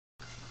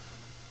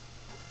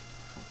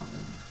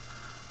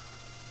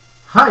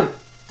Hi,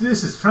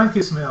 this is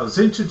Frankie Smales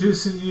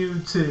introducing you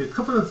to a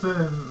couple of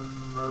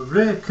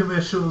rare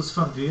commercials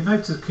from the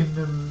United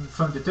Kingdom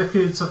from the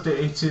decades of the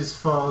 80s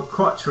for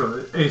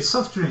Quatro, a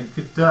soft drink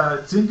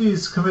that in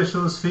these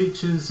commercials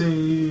features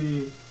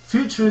a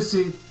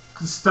futuristic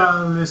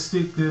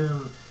stylistic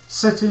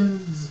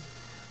settings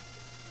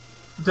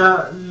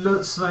that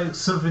looks like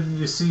something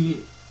you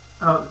see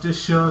out the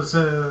shores.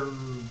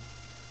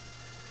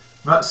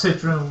 Matt's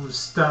headroom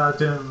starred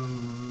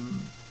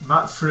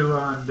Matt Frew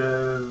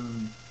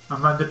and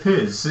Amanda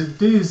Pierce.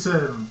 These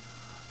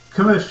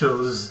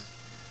commercials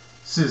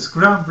is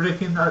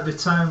groundbreaking at the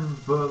time,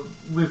 but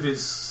with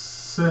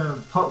its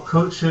pop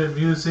culture,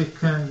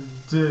 music, and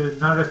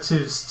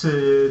narratives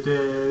to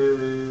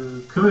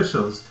the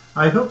commercials.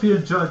 I hope you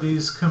enjoy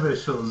these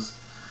commercials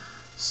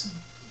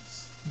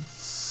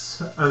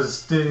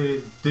as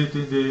they did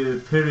in the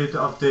period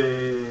of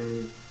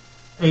the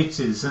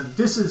 80s. And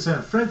this is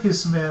Frankie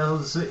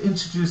Smales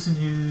introducing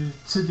you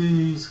to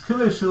these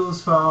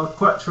commercials for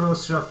Quattro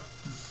soft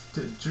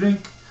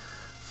drink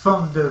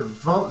from the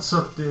vaults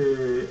of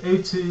the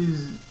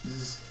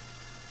 80s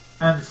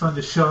and from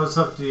the shores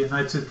of the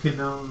United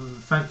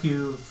Kingdom. Thank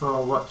you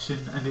for watching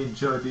and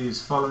enjoy these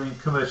following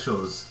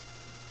commercials.